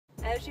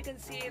As you can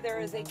see, there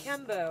is a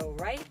Chembo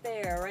right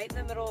there, right in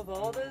the middle of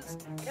all those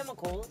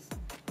chemicals.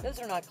 Those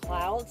are not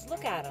clouds.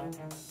 Look at them.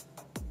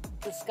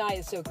 The sky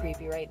is so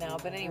creepy right now.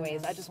 But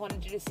anyways, I just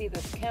wanted you to see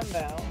this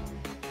Chembo.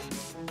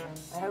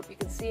 I hope you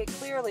can see it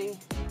clearly.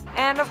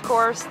 And of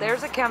course,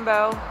 there's a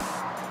Chembo.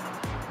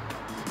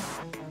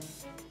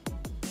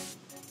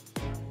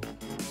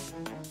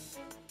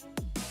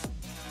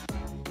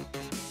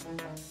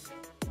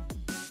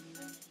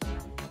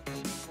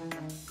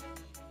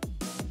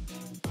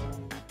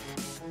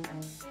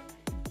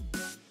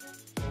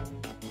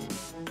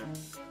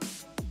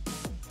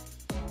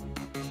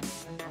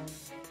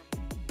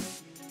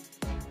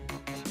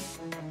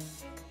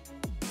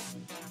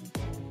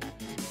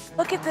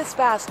 Look at this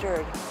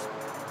bastard.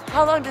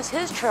 How long does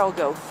his trail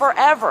go?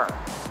 Forever.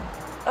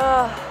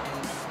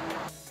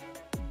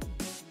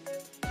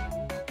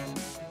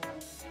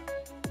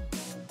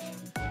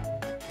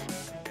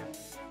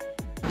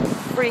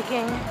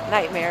 Freaking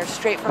nightmares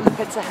straight from the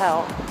pits of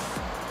hell.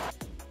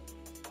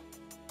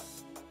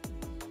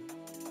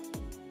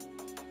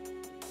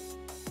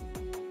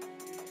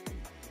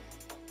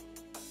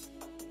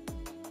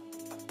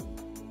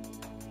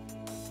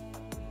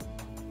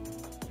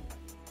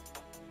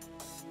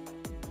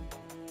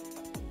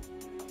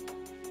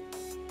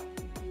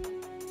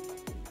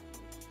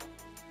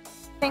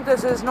 Think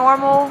this is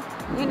normal?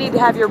 You need to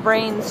have your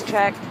brains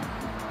checked.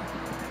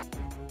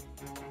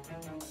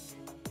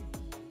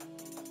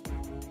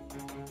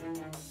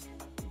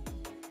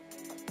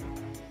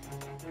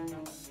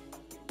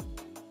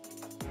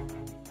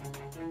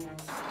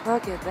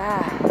 Look at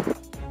that.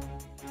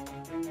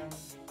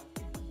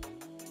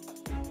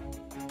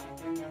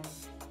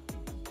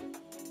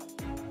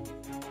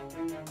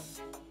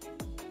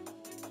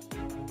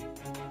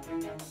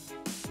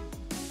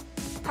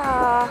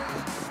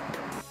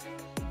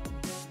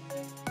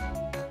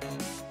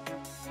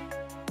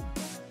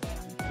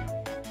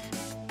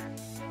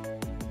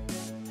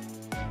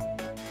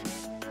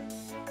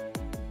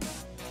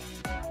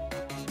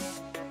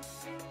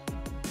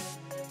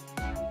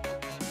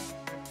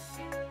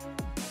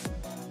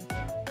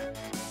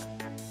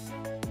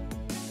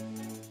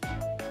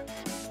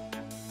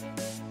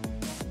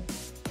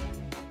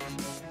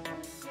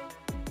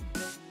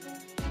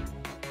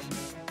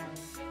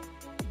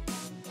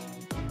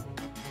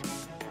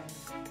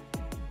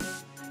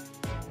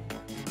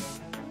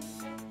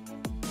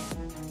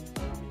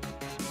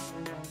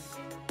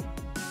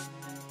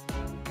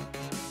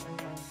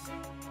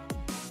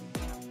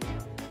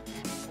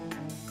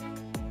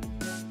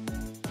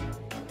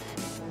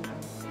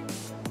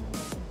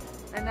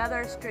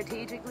 Another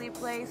strategically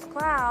placed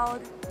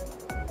cloud.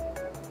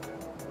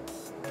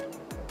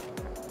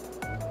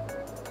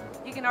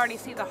 You can already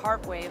see the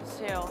harp waves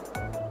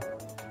too.